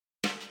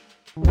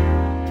Good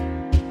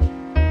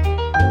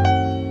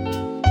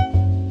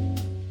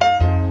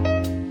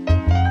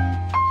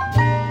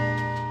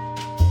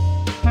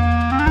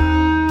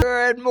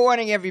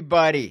morning,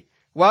 everybody.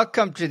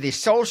 Welcome to the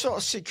Social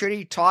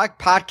Security Talk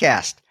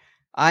podcast.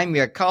 I'm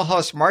your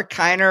co-host, Mark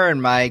Kiner,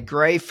 in my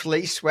gray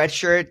fleece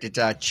sweatshirt. It's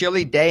a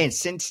chilly day in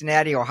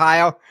Cincinnati,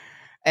 Ohio.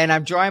 And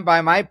I'm joined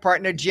by my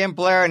partner, Jim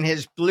Blair, in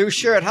his blue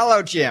shirt.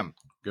 Hello, Jim.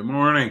 Good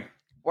morning.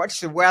 What's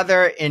the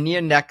weather in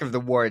your neck of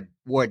the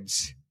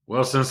woods?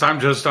 Well, since I'm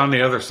just on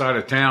the other side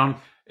of town,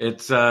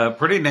 it's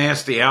pretty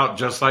nasty out,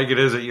 just like it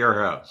is at your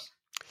house.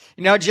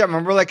 You know, Jim,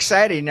 I'm really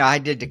excited. You know, I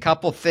did a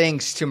couple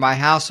things to my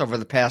house over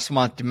the past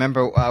month. Do you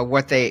remember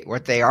what they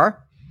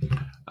are?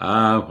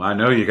 I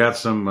know you got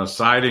some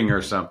siding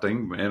or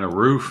something and a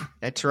roof.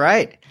 That's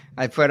right.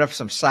 I put up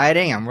some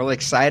siding. I'm really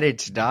excited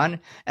it's done.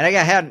 And I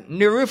had a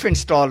new roof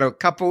installed a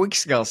couple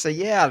weeks ago. So,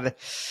 yeah.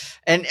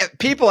 And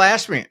people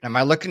ask me, am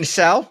I looking to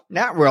sell?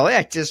 Not really.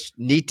 I just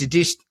need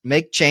to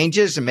make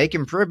changes and make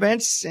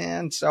improvements.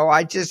 And so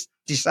I just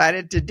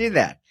decided to do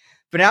that.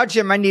 But now,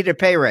 Jim, I need a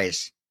pay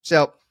raise.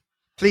 So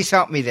please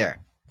help me there.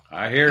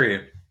 I hear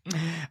you.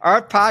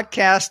 Our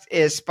podcast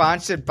is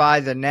sponsored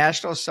by the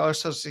National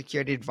Social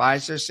Security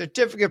Advisor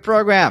Certificate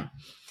Program.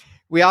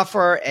 We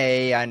offer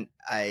a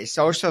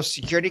Social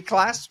Security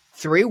class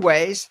 3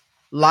 ways: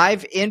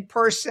 live in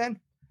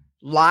person,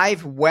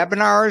 live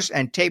webinars,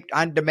 and taped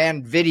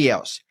on-demand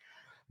videos.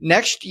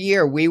 Next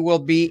year, we will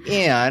be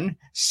in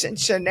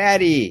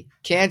Cincinnati,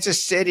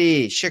 Kansas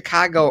City,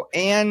 Chicago,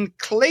 and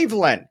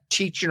Cleveland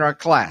teaching our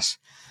class.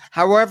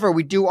 However,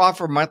 we do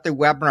offer monthly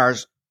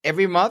webinars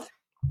every month,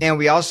 and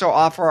we also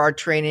offer our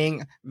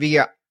training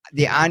via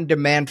the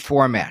on-demand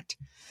format.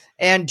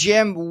 And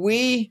Jim,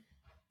 we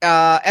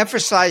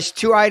emphasize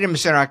 2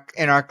 items in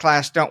our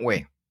class, don't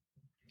we?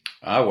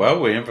 Well,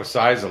 we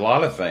emphasize a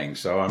lot of things,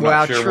 so I'm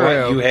not sure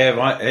what you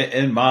have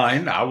in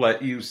mind. I'll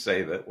let you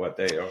say what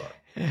they are.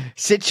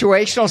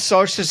 Situational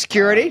Social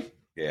Security.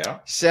 Yeah.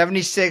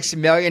 76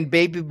 million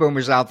baby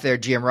boomers out there,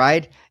 Jim,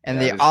 right?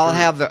 And they all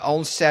have their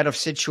own set of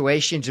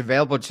situations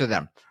available to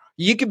them.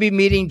 You could be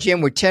meeting,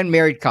 Jim, with 10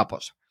 married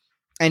couples,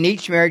 and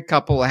each married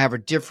couple will have a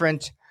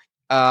different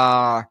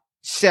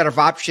set of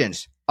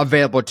options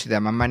available to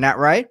them. Am I not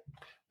right?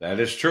 That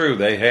is true.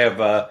 They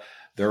have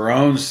their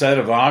own set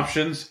of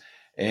options,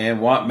 and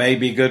what may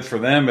be good for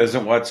them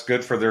isn't what's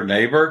good for their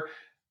neighbor.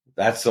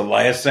 That's the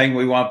last thing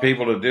we want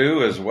people to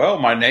do is, well,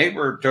 my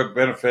neighbor took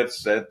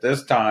benefits at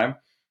this time,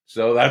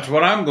 so that's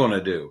what I'm going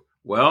to do.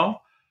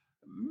 Well,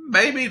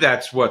 maybe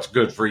that's what's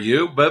good for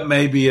you, but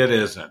maybe it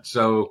isn't.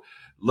 So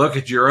look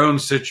at your own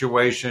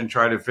situation,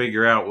 try to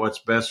figure out what's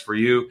best for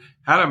you,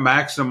 how to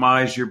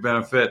maximize your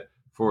benefit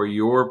for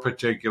your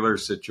particular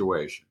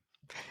situation.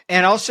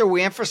 And also,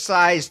 we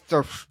emphasize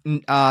the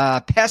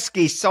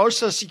pesky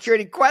Social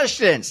Security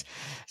questions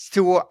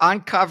to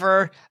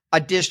uncover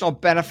additional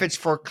benefits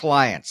for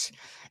clients.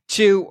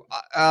 To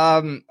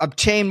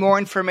obtain more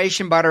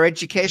information about our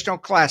educational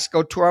class,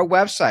 go to our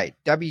website,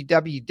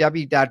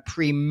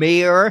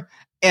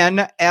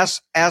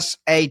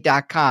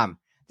 www.premiernssa.com.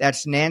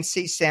 That's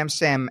Nancy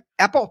Sam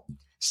Apple.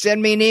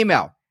 Send me an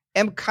email,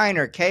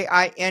 mkiner,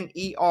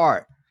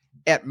 Kiner,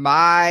 at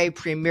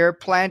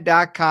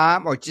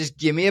mypremierplan.com, or just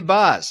give me a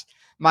buzz.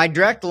 My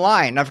direct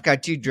line, I've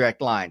got 2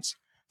 direct lines,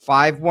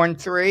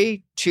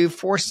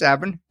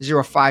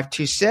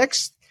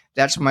 513-247-0526.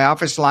 That's my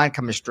office line,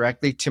 comes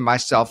directly to my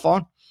cell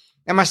phone.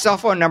 And my cell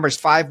phone number is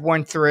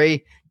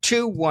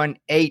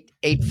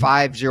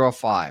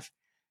 513-218-8505.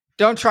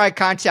 Don't try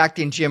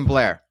contacting Jim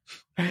Blair.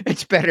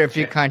 It's better if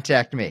you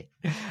contact me.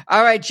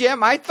 All right,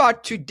 Jim, I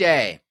thought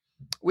today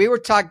we were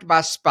talking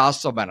about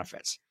spousal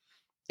benefits.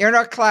 In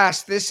our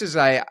class, this is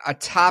a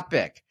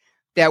topic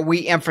that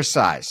we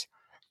emphasize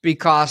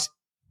because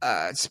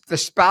the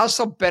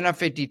spousal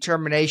benefit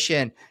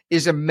determination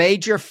is a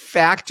major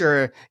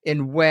factor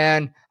in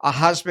when a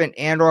husband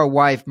and or a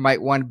wife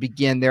might want to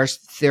begin their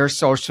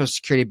Social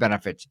Security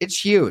benefits.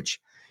 It's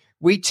huge.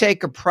 We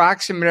take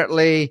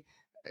approximately,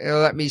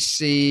 let me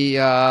see,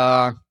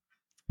 what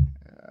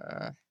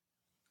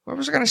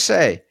was I going to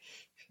say?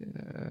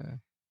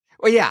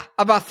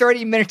 About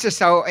 30 minutes or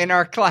so in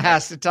our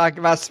class to talk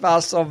about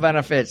spousal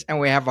benefits, and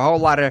we have a whole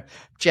lot of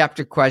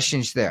chapter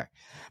questions there.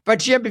 But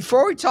Jim,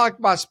 before we talk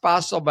about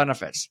spousal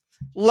benefits,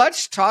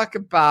 let's talk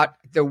about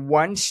the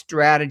one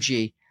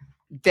strategy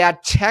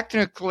that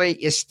technically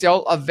is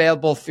still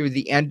available through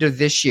the end of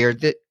this year.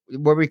 That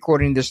we're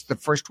recording this the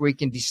first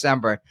week in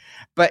December,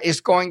 but is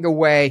going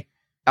away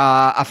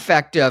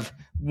effective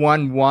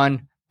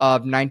 1/1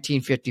 of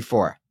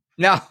 1954.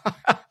 No,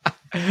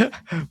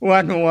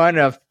 1/1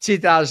 of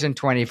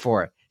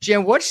 2024.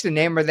 Jim, what's the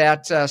name of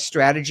that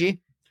strategy?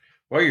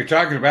 Well, you're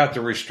talking about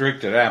the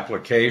restricted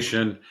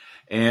application.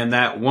 And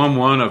that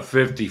 1/1 of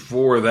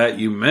 54 that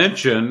you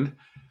mentioned,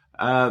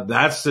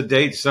 that's the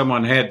date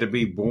someone had to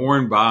be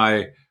born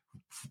by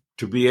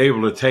to be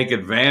able to take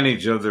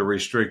advantage of the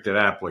restricted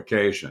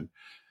application.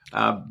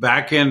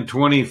 Back in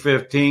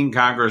 2015,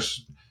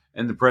 Congress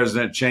and the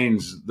president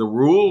changed the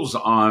rules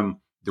on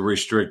the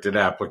restricted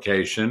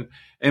application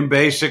and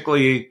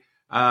basically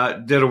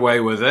did away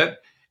with it.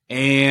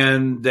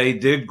 And they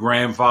did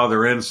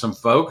grandfather in some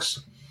folks.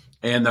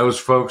 And those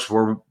folks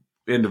were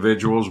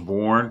individuals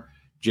born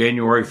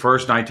January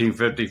 1st,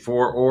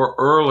 1954 or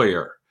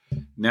earlier.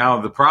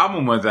 Now, the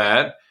problem with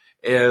that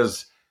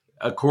is,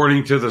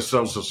 according to the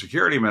Social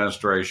Security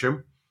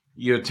Administration,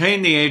 you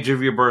attain the age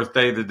of your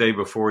birthday the day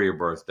before your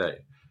birthday.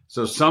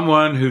 So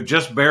someone who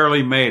just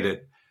barely made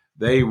it,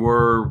 they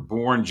were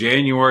born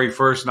January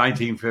 1st,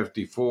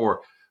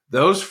 1954.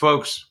 Those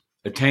folks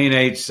attain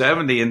age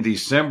 70 in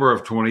December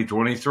of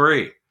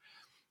 2023.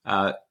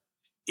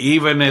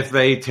 Even if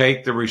they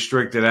take the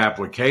restricted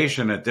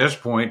application at this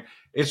point,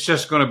 it's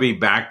just going to be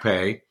back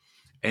pay.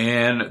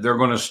 And they're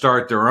going to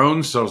start their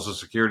own Social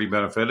Security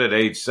benefit at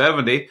age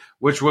 70,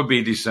 which would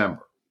be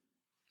December.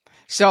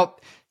 So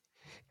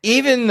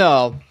even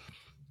though,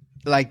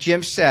 like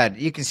Jim said,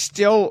 you can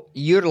still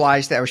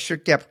utilize that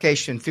restricted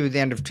application through the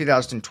end of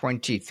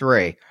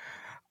 2023.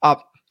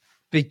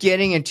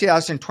 Beginning in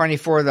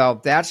 2024,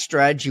 though, that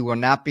strategy will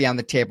not be on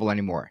the table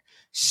anymore.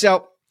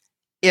 So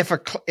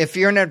if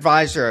you're an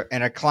advisor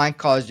and a client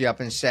calls you up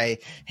and say,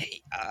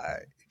 hey,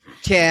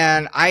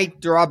 can I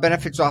draw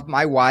benefits off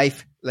my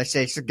wife, let's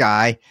say it's a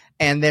guy,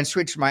 and then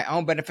switch to my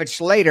own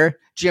benefits later,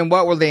 Jim,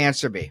 what will the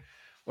answer be?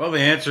 Well, the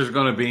answer is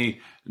going to be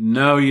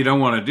no, you don't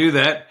want to do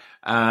that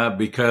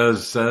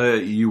because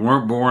you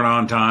weren't born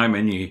on time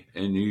and you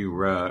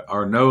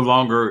are no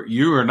longer,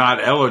 you are not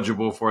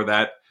eligible for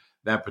that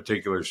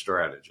particular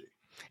strategy.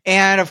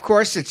 And of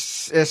course,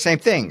 it's the same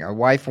thing. A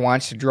wife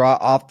wants to draw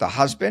off the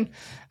husband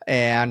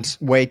and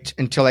wait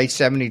until age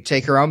 70 to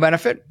take her own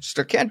benefit.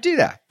 Still can't do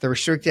that. The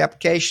restricted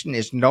application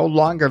is no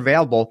longer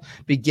available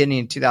beginning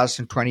in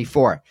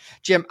 2024.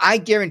 Jim, I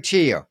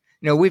guarantee you,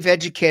 we've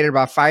educated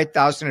about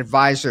 5,000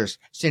 advisors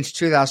since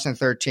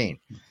 2013,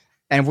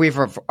 and we've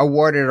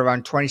awarded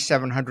around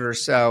 2,700 or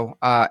so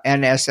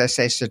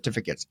NSSA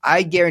certificates.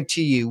 I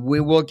guarantee you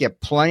we will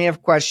get plenty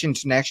of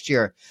questions next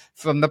year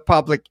from the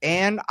public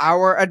and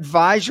our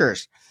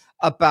advisors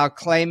about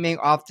claiming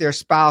off their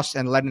spouse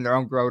and letting their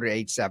own grow to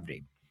age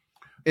 70.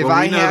 We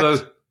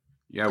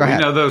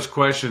know those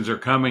questions are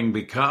coming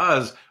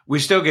because we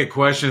still get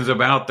questions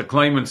about the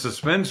claim and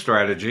suspend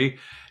strategy,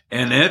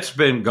 and it's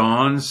been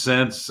gone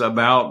since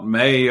about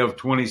May of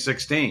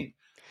 2016.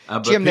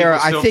 But Jim,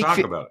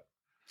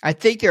 I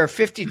think there are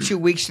 52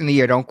 weeks in the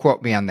year. Don't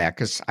quote me on that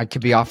because I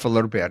could be off a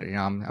little bit.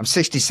 I'm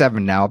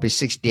 67 now. I'll be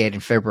 68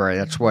 in February.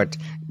 That's what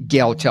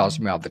Gail tells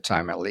me all the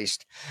time, at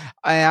least.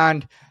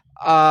 And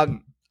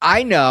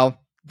I know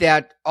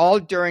that all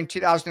during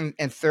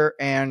 2024,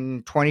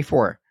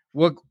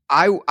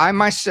 I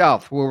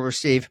myself will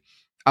receive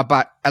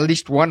about at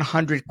least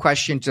 100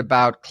 questions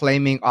about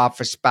claiming off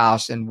a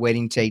spouse and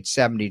waiting to age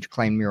 70 to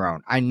claim your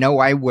own. I know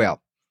I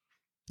will.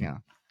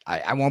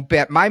 I won't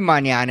bet my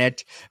money on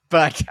it,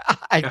 but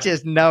I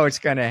just know it's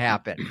going to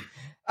happen.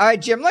 All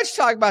right, Jim, let's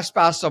talk about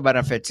spousal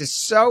benefits. It's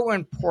so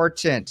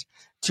important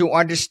to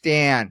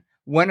understand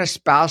when a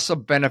spousal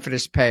benefit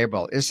is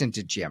payable, isn't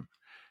it, Jim?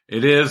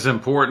 It is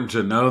important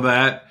to know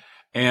that.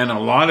 And a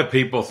lot of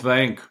people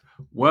think,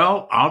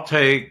 well, I'll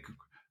take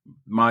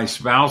my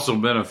spousal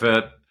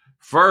benefit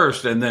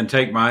first and then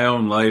take my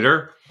own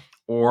later.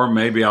 Or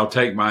maybe I'll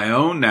take my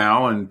own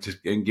now and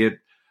get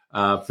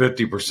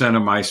 50%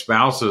 of my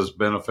spouse's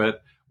benefit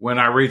when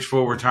I reach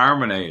full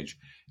retirement age.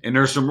 And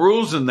there's some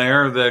rules in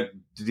there that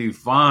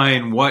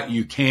define what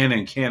you can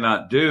and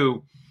cannot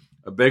do.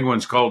 A big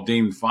one's called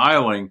deemed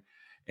filing,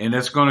 and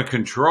it's going to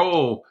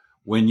control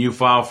when you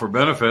file for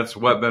benefits,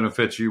 what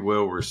benefits you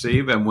will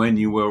receive and when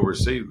you will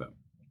receive them.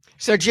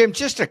 So, Jim,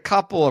 just a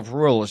couple of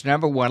rules.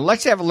 Number one,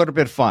 let's have a little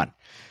bit of fun.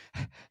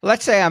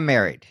 Let's say I'm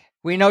married.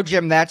 We know,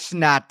 Jim, that's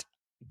not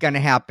going to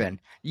happen.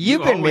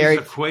 You've been married.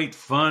 Equate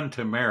fun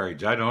to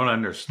marriage. I don't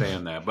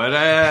understand that,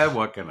 but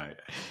what can I do?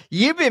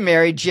 You've been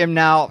married, Jim,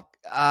 now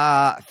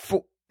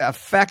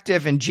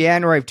effective in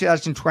January of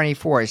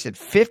 2024. Is it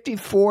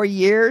 54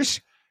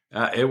 years?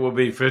 It will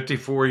be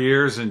 54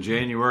 years in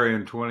January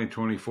in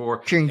 2024.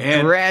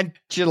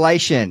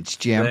 Congratulations,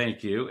 Jim.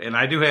 Thank you. And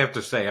I do have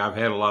to say, I've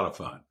had a lot of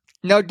fun.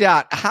 No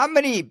doubt. How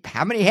many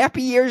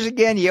happy years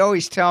again? You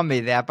always tell me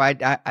that,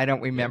 but I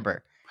don't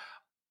remember.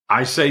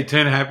 I say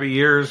 10 happy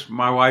years.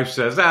 My wife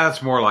says,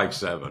 it's more like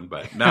 7.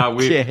 But no,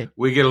 okay.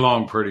 we get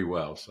along pretty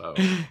well. So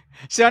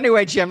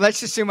anyway, Jim,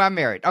 let's assume I'm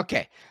married.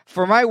 Okay.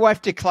 For my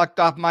wife to collect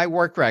off my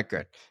work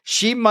record,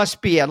 she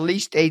must be at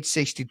least age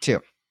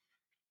 62.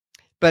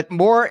 But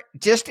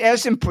just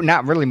as important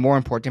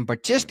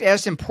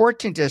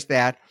as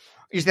that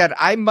is that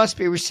I must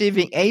be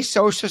receiving a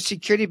Social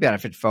Security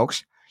benefit,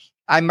 folks.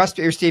 I must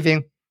be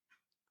receiving.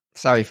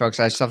 Sorry, folks,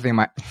 I had something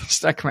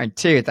stuck in my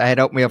tooth. I had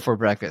oatmeal for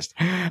breakfast.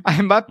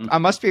 I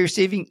must be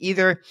receiving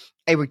either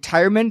a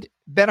retirement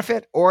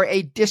benefit or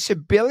a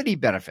disability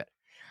benefit.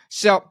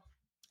 So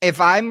if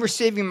I'm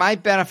receiving my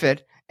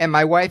benefit and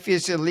my wife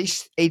is at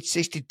least age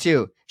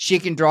 62, she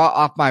can draw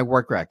off my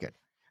work record.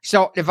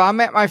 So if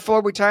I'm at my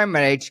full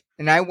retirement age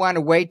and I want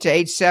to wait to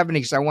age 70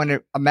 because I want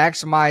to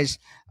maximize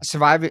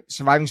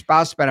surviving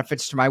spouse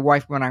benefits to my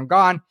wife when I'm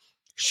gone,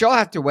 she'll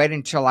have to wait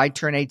until I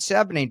turn age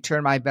 70 and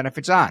turn my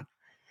benefits on.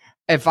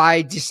 if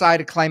I decide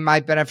to claim my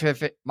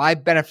benefits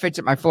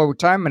at my full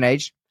retirement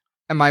age,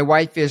 and my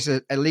wife is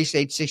at least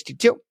age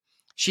 62,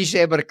 she's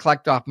able to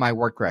collect off my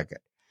work record.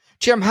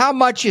 Jim, how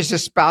much is a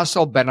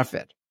spousal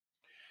benefit?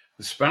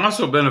 The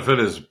spousal benefit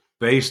is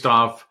based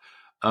off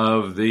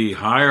of the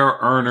higher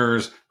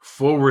earner's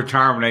full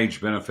retirement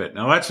age benefit.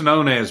 Now, that's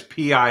known as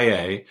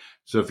PIA.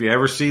 So if you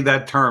ever see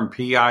that term,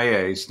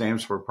 PIA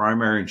stands for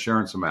primary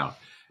insurance amount.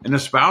 And the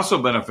spousal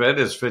benefit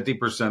is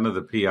 50% of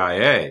the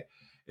PIA.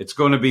 It's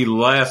going to be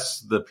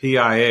less the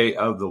PIA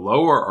of the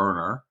lower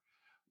earner,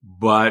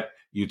 but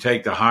you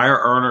take the higher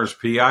earner's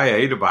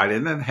PIA, divide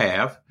it in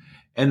half,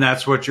 and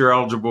that's what you're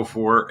eligible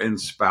for in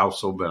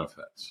spousal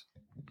benefits.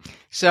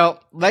 So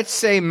let's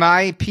say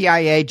my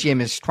PIA,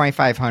 Jim, is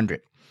 $2,500.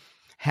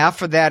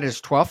 Half of that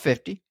is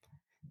 $1,250.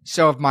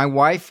 So if my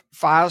wife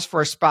files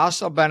for a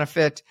spousal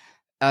benefit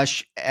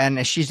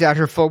and she's at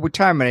her full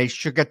retirement age,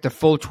 she'll get the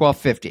full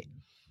 $1,250.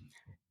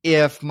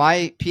 If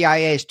my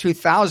PIA is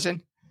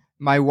 $2,000,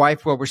 my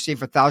wife will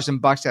receive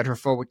 $1,000 at her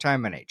full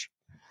retirement age.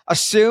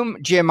 Assume,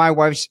 Jim, my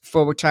wife's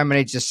full retirement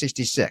age is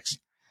 66,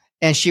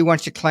 and she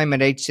wants to claim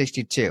at age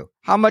 62.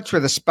 How much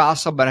will the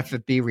spousal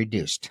benefit be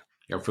reduced?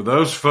 Yeah, for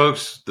those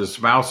folks, the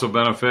spousal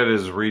benefit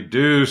is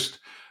reduced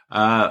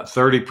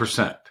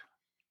 30%.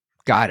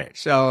 Got it.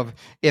 So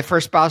if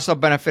her spousal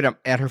benefit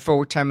at her full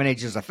retirement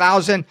age is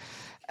 $1,000,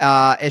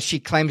 if she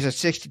claims at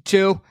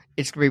 62,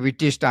 it's going to be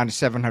reduced down to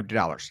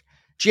 $700.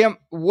 Jim,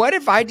 what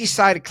if I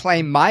decide to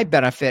claim my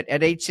benefit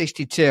at age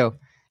 62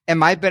 and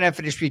my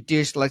benefit is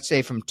reduced, let's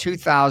say, from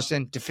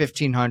 $2,000 to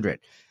 $1,500?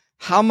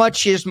 How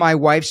much is my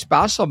wife's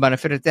spousal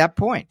benefit at that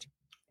point?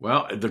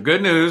 Well, the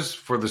good news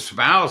for the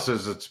spouse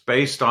is it's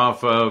based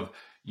off of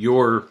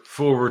your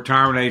full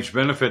retirement age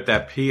benefit,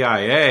 that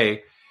PIA,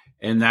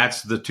 and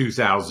that's the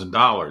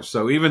 $2,000.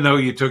 So even though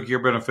you took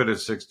your benefit at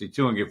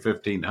 62 and get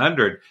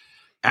 $1,500,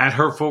 at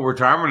her full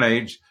retirement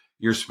age,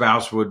 your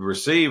spouse would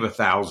receive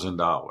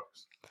 $1,000.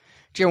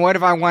 Jim, what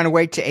if I want to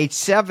wait to age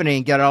 70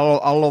 and get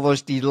all of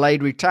those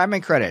delayed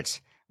retirement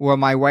credits? Will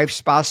my wife's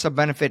spousal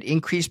benefit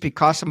increase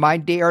because of my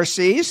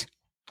DRCs?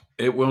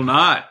 It will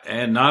not.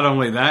 And not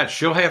only that,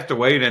 she'll have to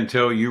wait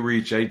until you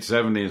reach age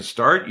 70 and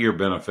start your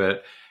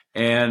benefit.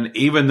 And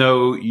even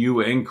though you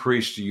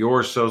increased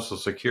your Social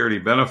Security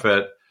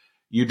benefit,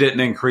 you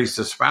didn't increase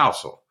the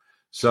spousal.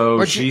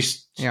 So she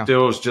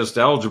still is just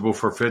eligible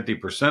for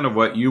 50% of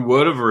what you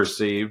would have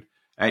received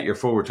at your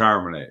full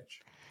retirement age.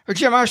 Well,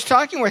 Jim, I was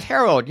talking with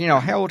Harold. You know,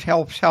 Harold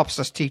helps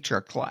us teach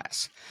our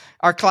class.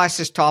 Our class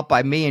is taught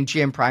by me and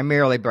Jim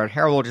primarily, but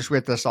Harold is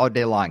with us all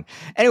day long.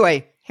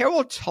 Anyway,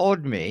 Harold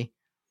told me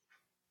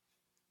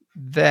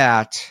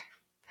that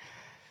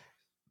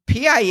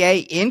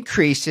PIA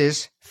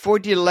increases for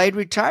delayed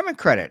retirement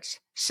credits.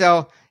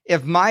 So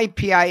if my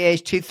PIA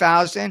is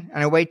 $2,000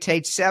 and I wait to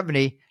age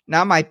 70,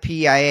 now my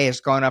PIA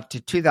has gone up to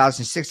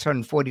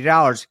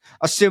 $2,640,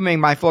 assuming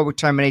my full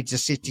retirement age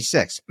is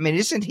 66. I mean,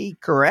 isn't he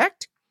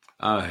correct?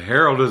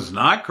 Harold is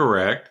not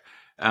correct.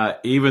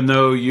 Even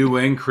though you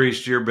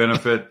increased your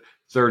benefit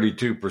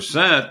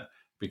 32%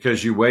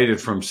 because you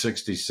waited from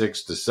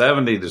 66 to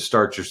 70 to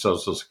start your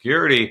Social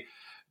Security,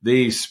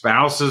 the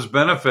spouse's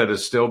benefit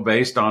is still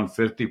based on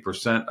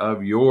 50%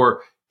 of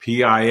your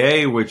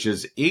PIA, which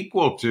is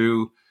equal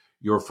to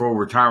your full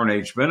retirement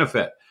age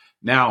benefit.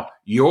 Now,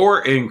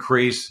 your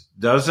increase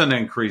doesn't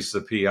increase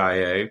the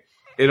PIA.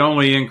 It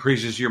only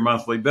increases your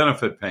monthly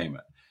benefit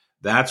payment.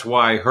 That's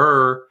why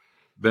her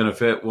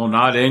benefit will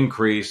not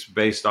increase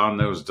based on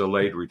those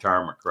delayed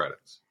retirement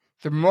credits.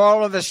 The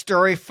moral of the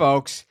story,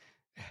 folks,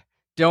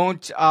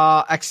 don't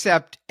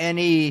accept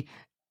any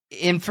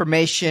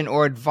information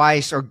or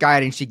advice or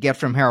guidance you get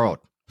from Harold.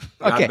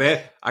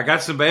 Okay. I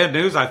got some bad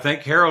news. I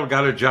think Harold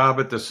got a job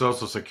at the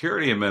Social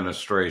Security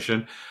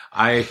Administration.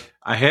 I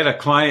had a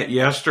client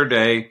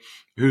yesterday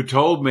who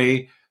told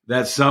me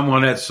that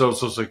someone at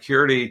Social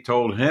Security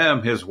told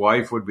him his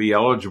wife would be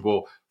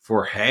eligible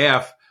for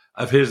half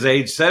of his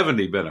age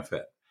 70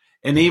 benefit.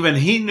 And even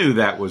he knew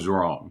that was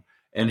wrong.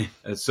 And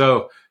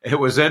so it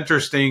was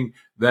interesting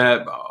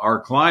that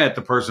our client,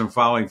 the person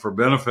filing for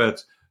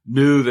benefits,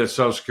 knew that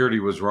Social Security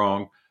was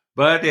wrong,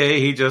 but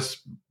he just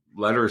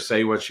let her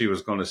say what she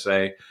was going to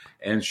say.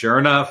 And sure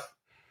enough,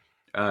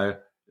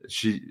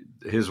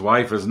 his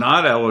wife is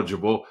not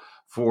eligible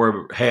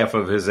for half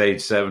of his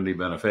age 70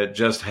 benefit,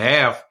 just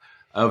half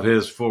of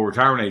his full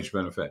retirement age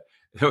benefit,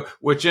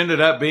 which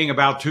ended up being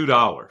about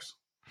 $2.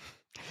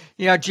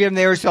 You know, Jim,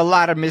 there's a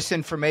lot of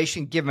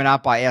misinformation given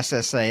out by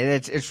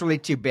SSA. It's really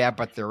too bad,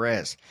 but there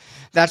is.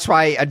 That's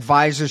why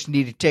advisors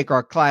need to take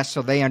our class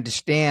so they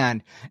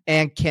understand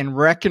and can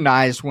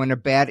recognize when a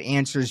bad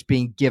answer is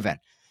being given.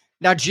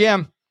 Now,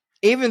 Jim,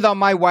 even though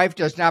my wife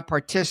does not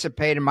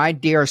participate in my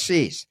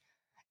DRCs,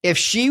 if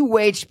she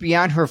waits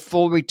beyond her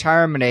full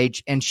retirement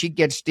age and she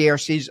gets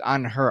DRCs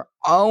on her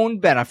own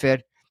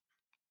benefit,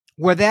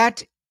 will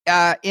that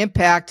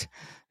impact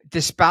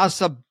the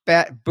spousal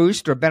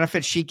boost or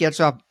benefit she gets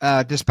off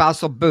the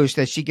spousal boost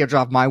that she gets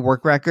off my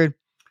work record?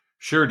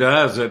 Sure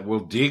does. It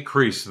will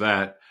decrease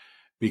that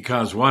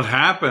because what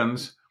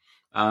happens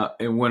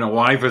And when a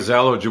wife is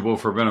eligible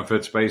for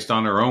benefits based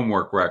on her own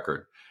work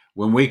record,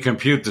 when we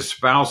compute the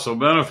spousal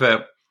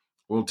benefit,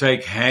 we'll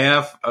take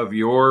half of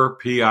your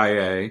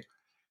PIA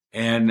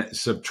and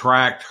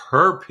subtract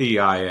her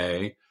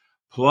PIA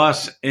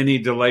plus any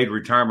delayed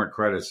retirement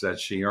credits that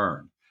she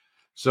earned.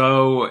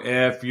 So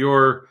if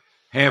your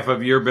half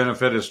of your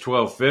benefit is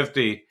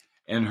 $1,250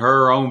 and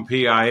her own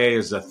PIA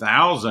is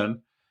 $1,000,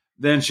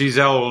 then she's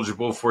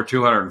eligible for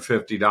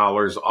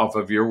 $250 off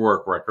of your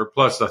work record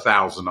plus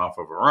 $1,000 off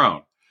of her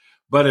own.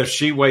 But if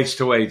she waits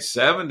till age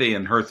 70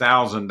 and her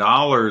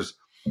 $1,000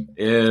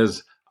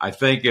 is, I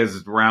think,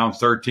 is around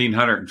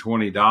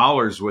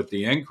 $1,320 with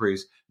the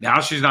increase,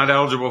 now she's not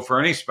eligible for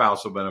any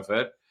spousal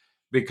benefit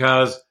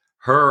because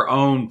her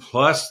own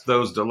plus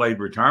those delayed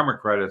retirement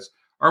credits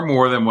are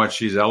more than what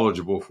she's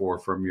eligible for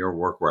from your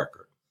work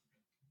record.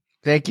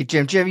 Thank you,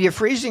 Jim. Jim, you're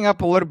freezing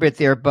up a little bit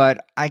there,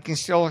 but I can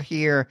still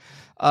hear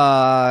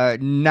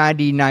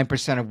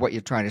 99% of what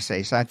you're trying to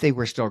say. So I think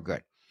we're still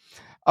good.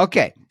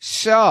 Okay.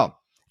 So,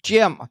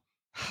 Jim,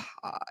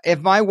 if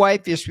my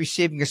wife is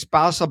receiving a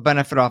spousal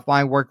benefit off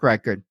my work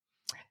record,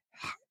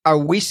 are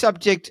we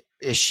subject,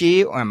 is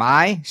she or am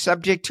I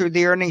subject to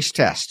the earnings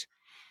test?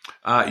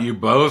 You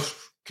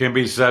both can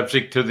be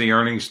subject to the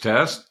earnings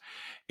test.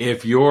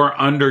 If you're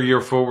under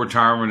your full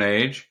retirement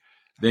age,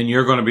 then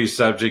you're going to be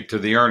subject to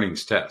the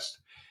earnings test.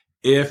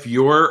 If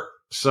you're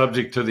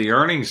subject to the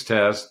earnings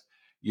test,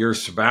 your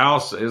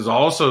spouse is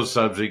also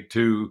subject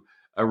to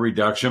a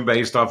reduction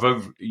based off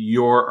of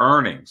your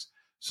earnings.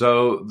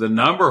 So the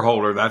number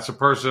holder, that's a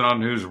person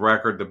on whose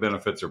record the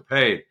benefits are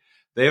paid.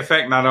 They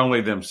affect not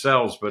only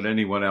themselves, but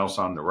anyone else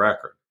on the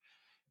record.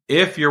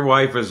 If your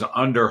wife is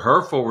under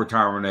her full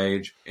retirement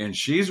age and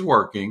she's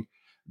working,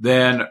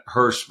 then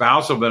her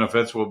spousal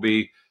benefits will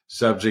be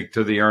subject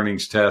to the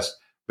earnings test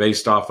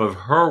based off of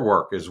her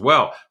work as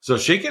well. So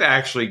she could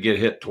actually get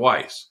hit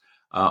twice,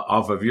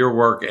 off of your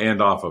work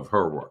and off of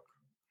her work.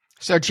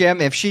 So,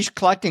 Jim, if she's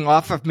collecting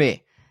off of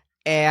me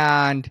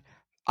and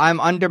I'm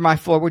under my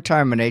full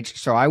retirement age,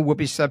 so I will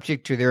be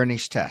subject to the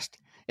earnings test.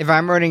 If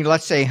I'm earning,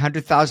 let's say,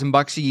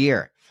 $100,000 a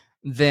year,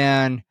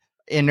 then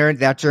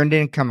that's earned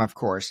income, of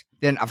course.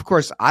 Then, of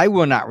course, I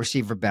will not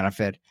receive a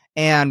benefit,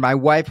 and my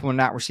wife will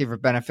not receive a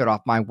benefit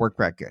off my work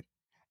record.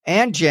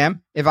 And,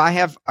 Jim, if I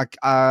have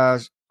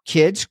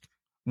kids,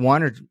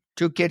 one or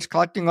two kids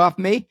collecting off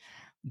me,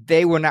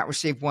 they will not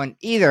receive one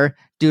either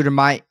due to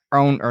my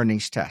own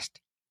earnings test.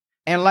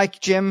 And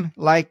like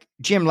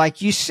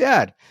you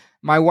said,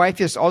 my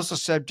wife is also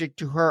subject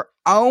to her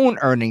own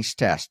earnings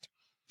test.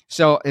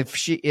 So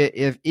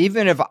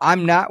even if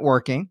I'm not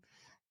working,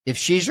 if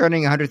she's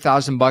earning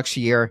 $100,000 a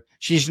year,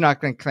 she's not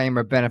going to claim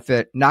a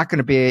benefit, not going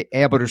to be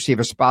able to receive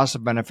a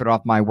spousal benefit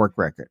off my work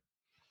record.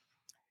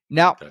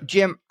 Now, okay,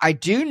 Jim, I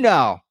do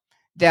know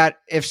that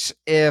if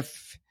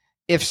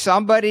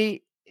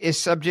somebody is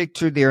subject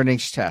to the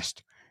earnings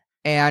test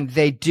and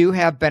they do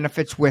have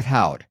benefits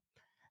withheld,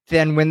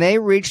 then when they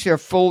reach their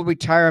full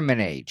retirement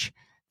age,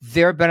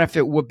 their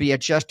benefit will be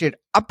adjusted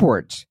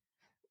upwards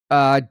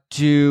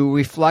to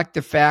reflect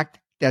the fact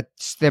that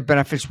their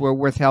benefits were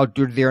withheld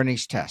due to the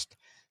earnings test.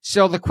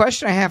 So the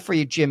question I have for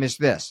you, Jim, is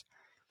this.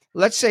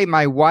 Let's say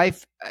my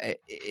wife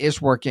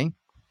is working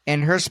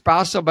and her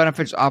spousal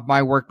benefits off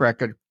my work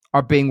record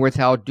are being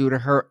withheld due to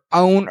her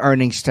own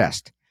earnings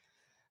test.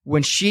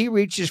 When she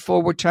reaches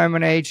full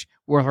retirement age,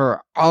 will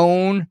her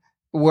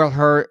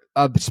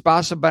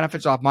spousal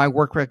benefits off my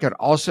work record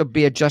also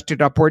be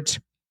adjusted upwards?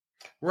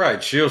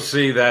 Right. She'll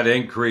see that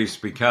increase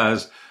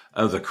because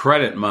of the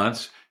credit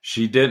months.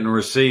 She didn't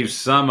receive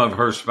some of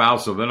her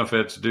spousal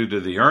benefits due to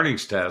the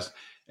earnings test.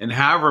 And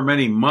however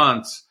many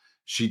months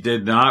she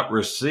did not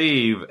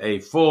receive a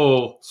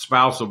full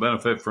spousal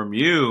benefit from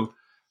you,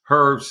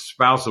 her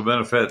spousal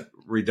benefit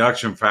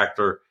reduction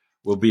factor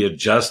will be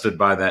adjusted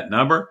by that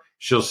number.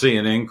 She'll see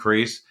an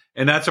increase,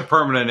 and that's a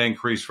permanent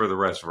increase for the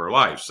rest of her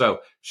life. So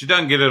she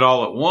doesn't get it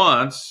all at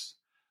once,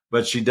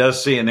 but she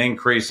does see an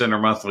increase in her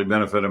monthly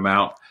benefit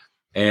amount.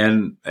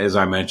 And as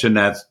I mentioned,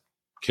 that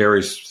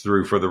carries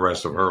through for the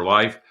rest of her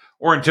life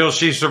or until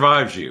she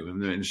survives you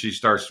and then she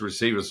starts to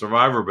receive a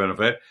survivor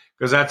benefit,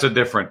 because that's a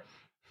different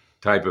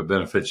type of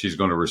benefit she's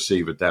going to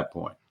receive at that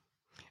point.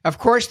 Of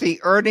course, the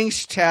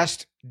earnings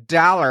test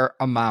dollar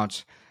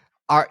amounts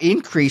are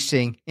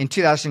increasing in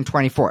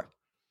 2024.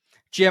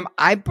 Jim,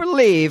 I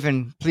believe,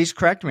 and please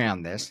correct me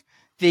on this,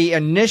 the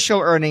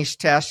initial earnings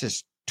test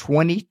is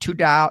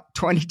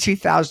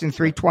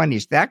 $22,320.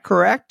 Is that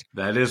correct?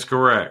 That is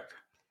correct.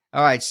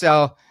 All right.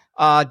 So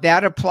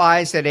that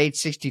applies at age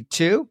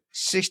 62,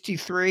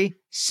 63,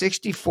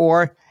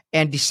 64,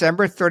 and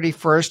December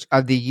 31st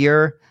of the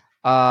year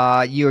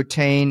you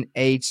attain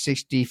age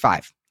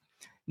 65.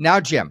 Now,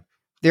 Jim,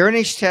 the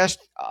earnings test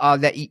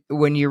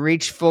when you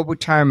reach full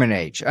retirement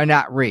age,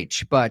 not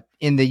reach, but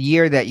in the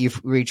year that you've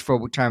reached full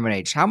retirement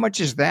age, how much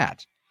is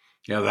that?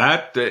 Yeah,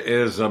 that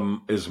is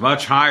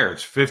much higher.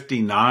 It's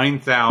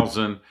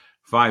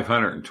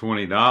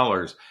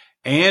 $59,520,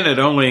 and it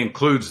only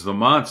includes the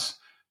months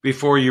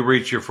before you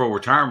reach your full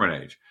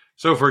retirement age.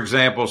 So, for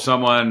example,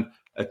 someone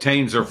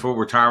attains their full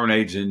retirement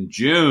age in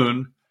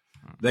June,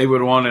 they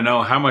would want to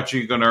know how much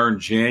you're going to earn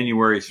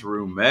January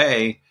through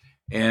May.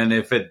 And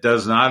if it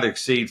does not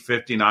exceed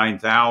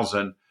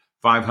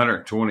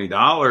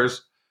 $59,520,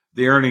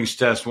 the earnings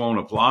test won't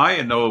apply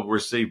and they'll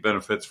receive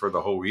benefits for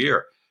the whole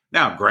year.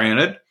 Now,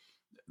 granted,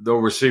 they'll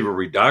receive a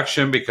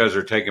reduction because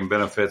they're taking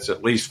benefits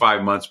at least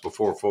 5 months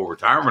before full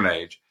retirement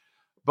age.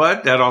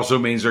 But that also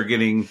means they're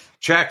getting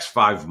checks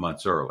 5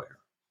 months earlier.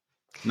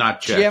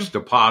 Not checks,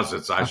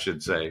 deposits, I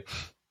should say.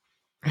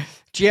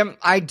 Jim,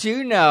 I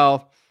do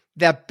know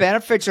that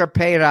benefits are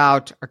paid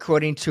out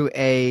according to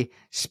a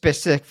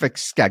specific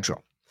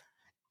schedule.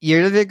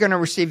 You're either going to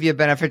receive your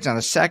benefits on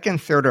the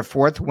second, third, or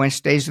fourth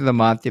Wednesdays of the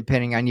month,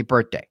 depending on your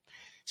birthday.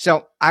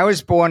 So I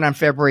was born on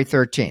February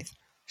 13th.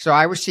 So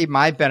I receive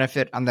my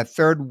benefit on the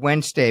third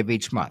Wednesday of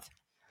each month.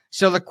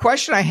 So the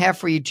question I have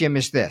for you, Jim,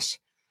 is this.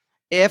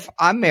 If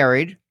I'm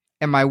married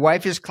and my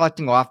wife is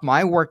collecting off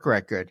my work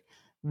record,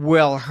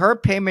 will her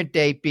payment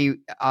date be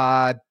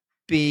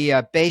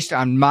based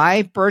on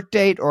my birth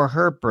date or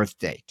her birth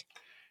date?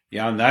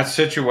 Yeah, in that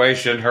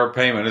situation, her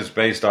payment is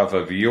based off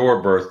of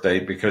your birth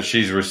date because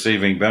she's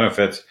receiving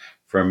benefits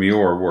from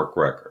your work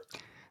record.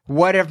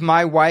 What if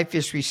my wife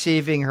is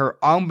receiving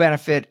her own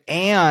benefit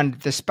and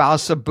the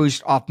spousal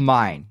boost off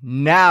mine?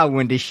 Now,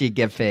 when does she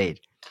get paid?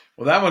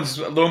 Well, that one's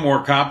a little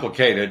more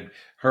complicated.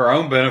 Her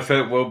own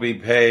benefit will be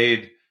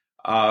paid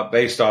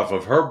based off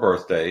of her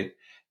birth date.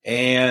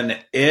 And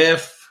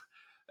if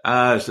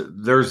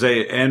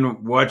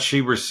and what she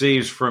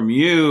receives from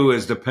you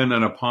is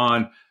dependent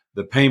upon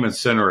the payment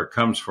center it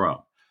comes from.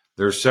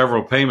 There's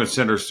several payment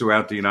centers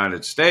throughout the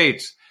United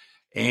States.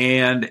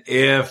 And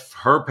if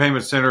her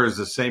payment center is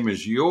the same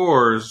as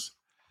yours,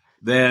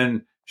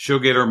 then she'll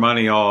get her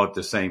money all at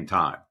the same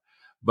time.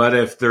 But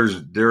if there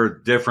are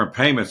different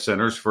payment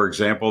centers, for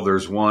example,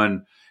 there's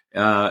one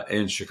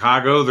in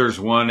Chicago, there's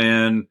one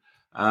in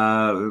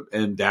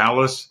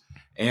Dallas.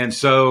 And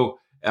so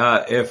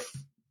if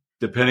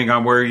depending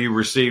on where you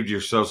received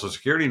your Social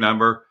Security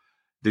number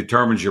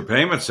determines your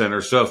payment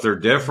center. So if they're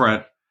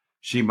different,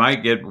 she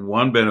might get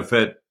one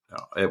benefit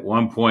at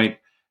one point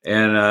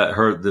and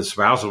the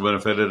spousal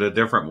benefit at a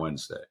different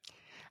Wednesday.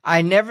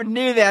 I never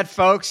knew that,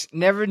 folks.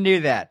 Never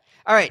knew that.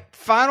 All right,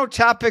 final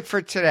topic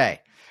for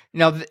today.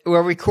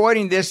 We're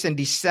recording this in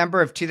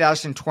December of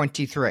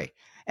 2023.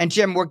 And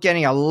Jim, we're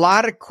getting a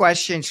lot of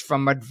questions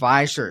from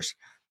advisors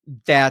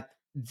that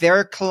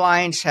their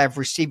clients have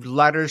received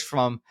letters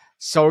from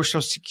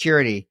Social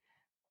Security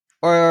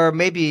or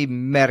maybe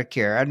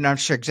Medicare. I'm not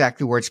sure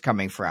exactly where it's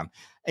coming from.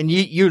 And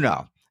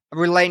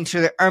relating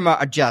to the IRMA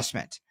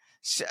adjustment.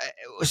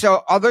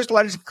 So are those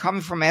letters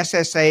coming from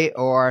SSA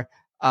or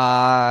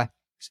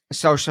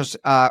Social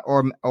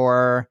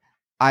or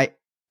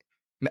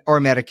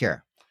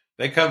Medicare?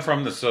 They come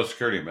from the Social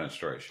Security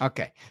Administration.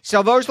 Okay.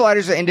 So those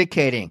letters are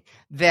indicating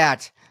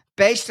that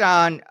based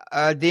on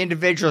the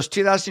individual's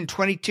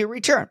 2022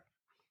 return,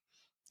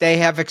 they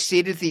have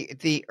exceeded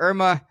the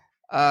IRMA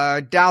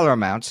dollar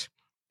amounts,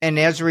 and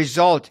as a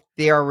result,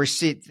 they're going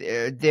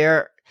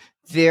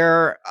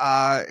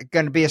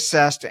to be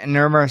assessed an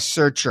IRMA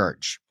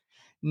surcharge.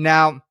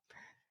 Now,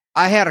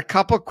 I had a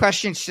couple of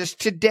questions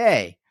just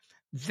today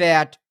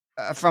that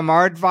from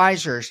our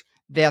advisors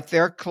that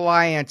their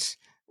clients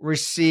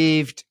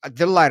received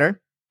the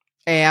letter,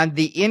 and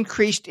the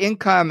increased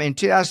income in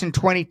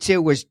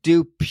 2022 was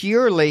due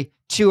purely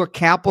to a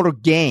capital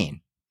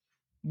gain.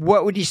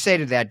 What would you say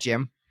to that,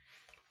 Jim?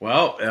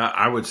 Well,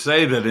 I would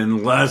say that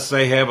unless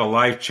they have a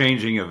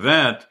life-changing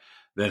event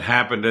that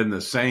happened in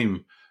the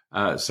same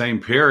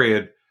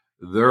period,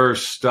 they're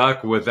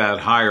stuck with that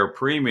higher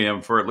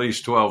premium for at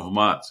least 12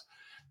 months.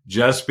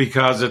 Just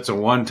because it's a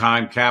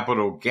one-time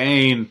capital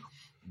gain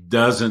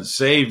doesn't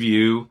save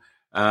you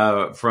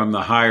from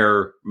the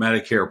higher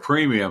Medicare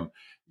premium.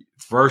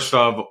 First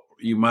off,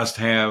 you must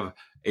have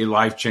a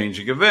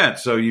life-changing event.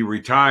 So you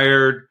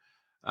retired,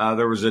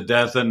 there was a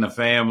death in the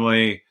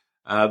family.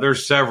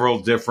 There's several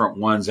different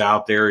ones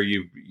out there.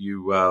 You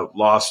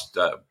lost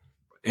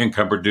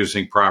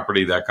income-producing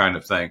property, that kind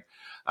of thing.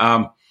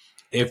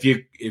 If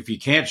you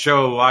can't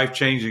show a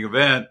life-changing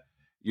event,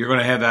 you're going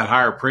to have that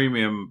higher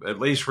premium at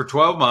least for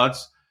 12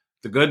 months.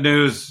 The good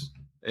news,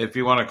 if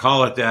you want to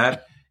call it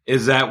that,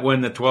 is that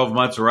when the 12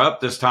 months are up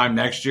this time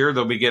next year,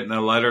 they'll be getting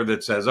a letter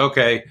that says,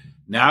 okay,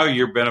 now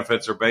your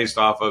benefits are based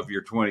off of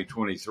your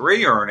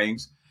 2023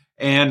 earnings.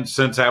 And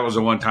since that was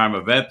a one-time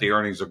event, the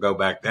earnings will go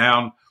back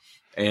down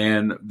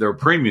and their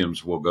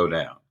premiums will go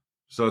down.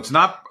 So it's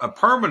not a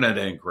permanent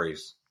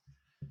increase.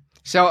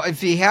 So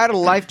if you had a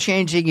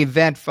life-changing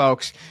event,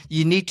 folks,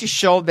 you need to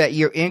show that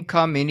your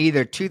income in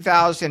either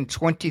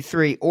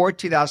 2023 or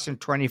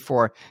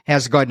 2024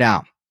 has gone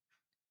down.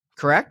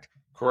 Correct?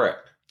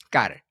 Correct.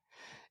 Got it.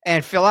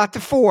 And fill out the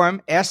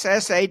form,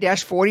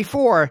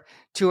 SSA-44,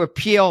 to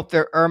appeal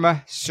the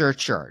IRMA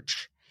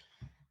surcharge.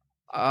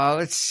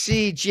 Let's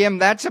see, Jim,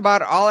 that's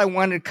about all I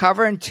wanted to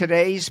cover in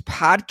today's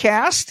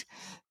podcast.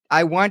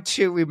 I want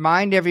to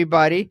remind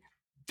everybody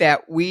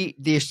that we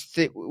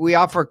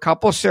offer a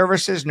couple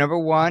services. Number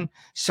one,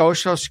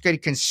 Social Security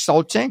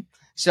consulting.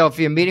 So if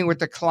you're meeting with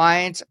the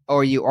client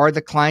or you are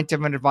the client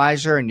of an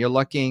advisor and you're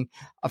looking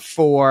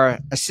for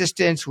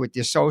assistance with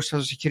your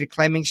Social Security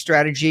claiming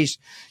strategies,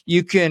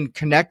 you can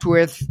connect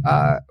with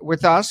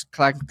us,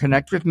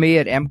 connect with me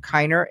at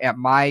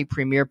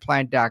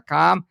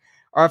mkiner@mypremierplan.com.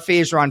 Our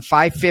fees are on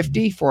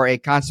 $550 for a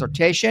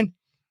consultation.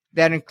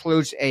 That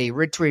includes a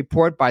written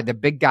report by the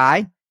big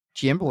guy,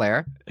 Jim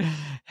Blair,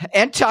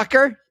 and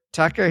Tucker.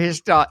 Tucker,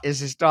 his dog is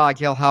his dog.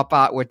 He'll help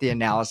out with the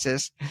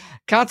analysis.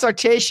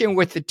 Consultation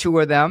with the two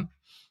of them.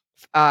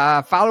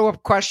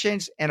 Follow-up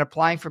questions and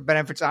applying for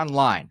benefits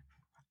online.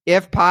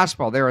 If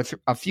possible, there are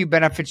a few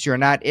benefits you're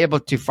not able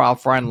to file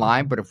for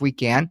online, but if we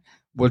can,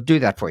 we'll do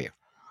that for you.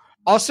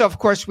 Also, of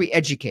course, we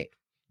educate.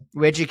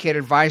 We educate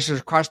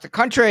advisors across the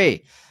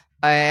country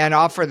and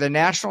offer the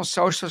National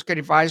Social Security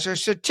Advisor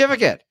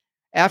Certificate.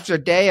 After a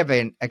day of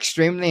an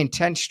extremely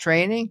intense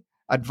training,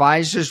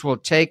 advisors will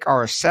take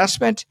our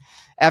assessment.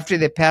 After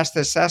they pass the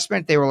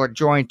assessment, they will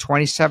join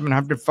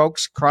 2,700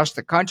 folks across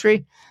the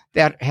country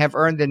that have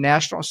earned the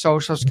National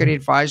Social Security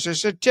Advisor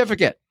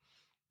Certificate.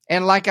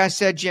 And like I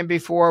said, Jim,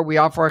 before, we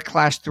offer a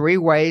class 3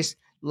 ways: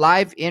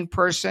 live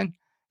in-person,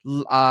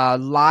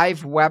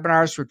 live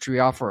webinars, which we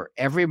offer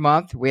every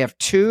month. We have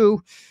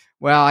 2.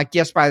 Well, I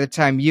guess by the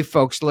time you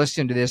folks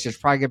listen to this, it's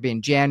probably going to be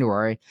in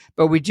January.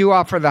 But we do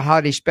offer the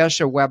holiday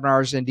special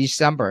webinars in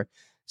December.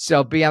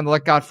 So be on the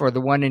lookout for the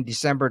one in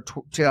December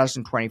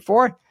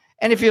 2024.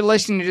 And if you're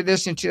listening to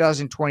this in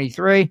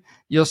 2023,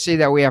 you'll see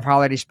that we have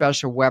holiday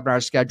special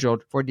webinars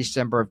scheduled for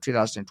December of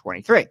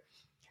 2023.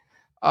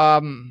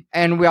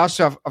 And we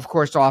also, of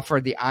course, offer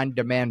the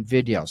on-demand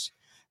videos.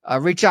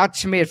 Reach out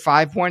to me at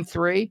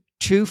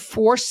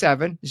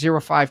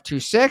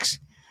 513-247-0526.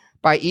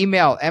 By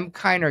email,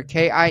 mkiner,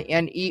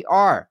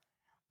 Kiner,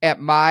 at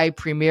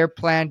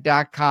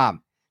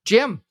mypremierplan.com.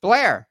 Jim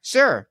Blair,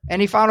 sir,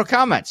 any final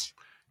comments?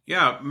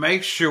 Yeah,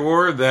 make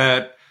sure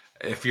that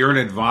if you're an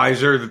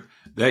advisor,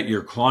 that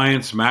your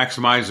clients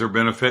maximize their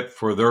benefit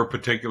for their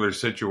particular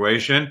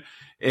situation.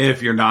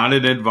 If you're not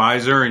an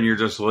advisor and you're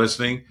just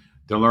listening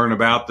to learn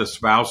about the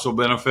spousal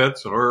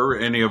benefits or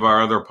any of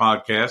our other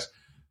podcasts,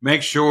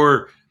 make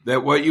sure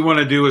that what you want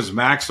to do is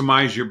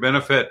maximize your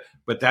benefit,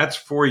 but that's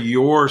for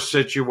your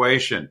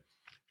situation.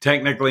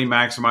 Technically,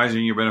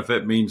 maximizing your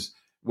benefit means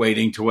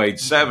waiting to age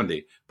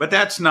 70, but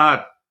that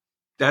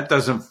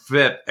doesn't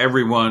fit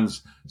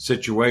everyone's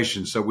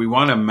situation. So we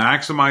want to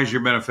maximize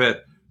your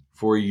benefit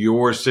for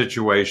your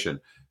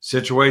situation.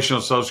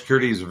 Situational Social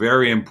Security is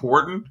very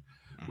important.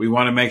 We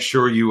want to make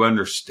sure you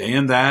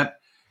understand that,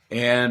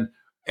 and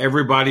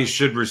everybody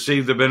should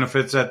receive the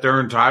benefits that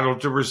they're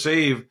entitled to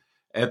receive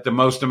at the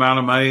most amount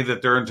of money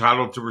that they're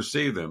entitled to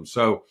receive them.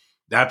 So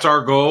that's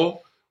our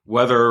goal,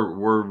 whether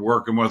we're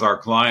working with our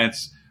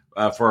clients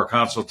for a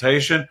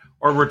consultation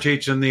or we're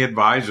teaching the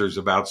advisors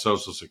about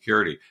Social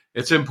Security.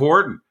 It's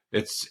important.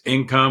 It's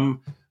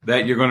income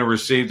that you're going to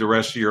receive the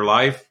rest of your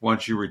life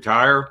once you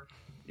retire.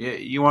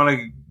 You want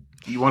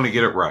to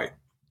get it right.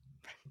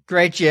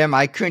 Great, Jim.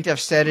 I couldn't have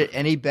said it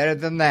any better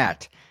than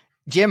that.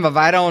 Jim, if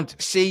I don't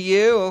see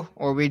you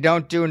or we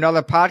don't do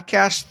another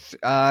podcast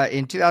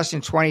in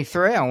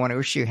 2023, I want to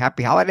wish you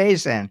happy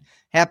holidays and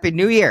happy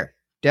New Year.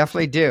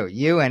 Definitely do.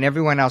 You and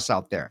everyone else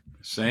out there.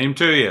 Same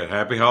to you.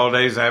 Happy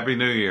holidays. Happy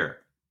New Year.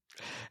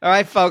 All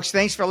right, folks.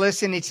 Thanks for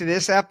listening to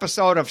this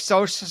episode of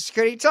Social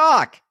Security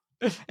Talk.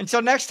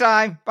 Until next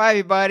time. Bye,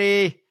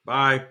 everybody.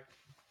 Bye.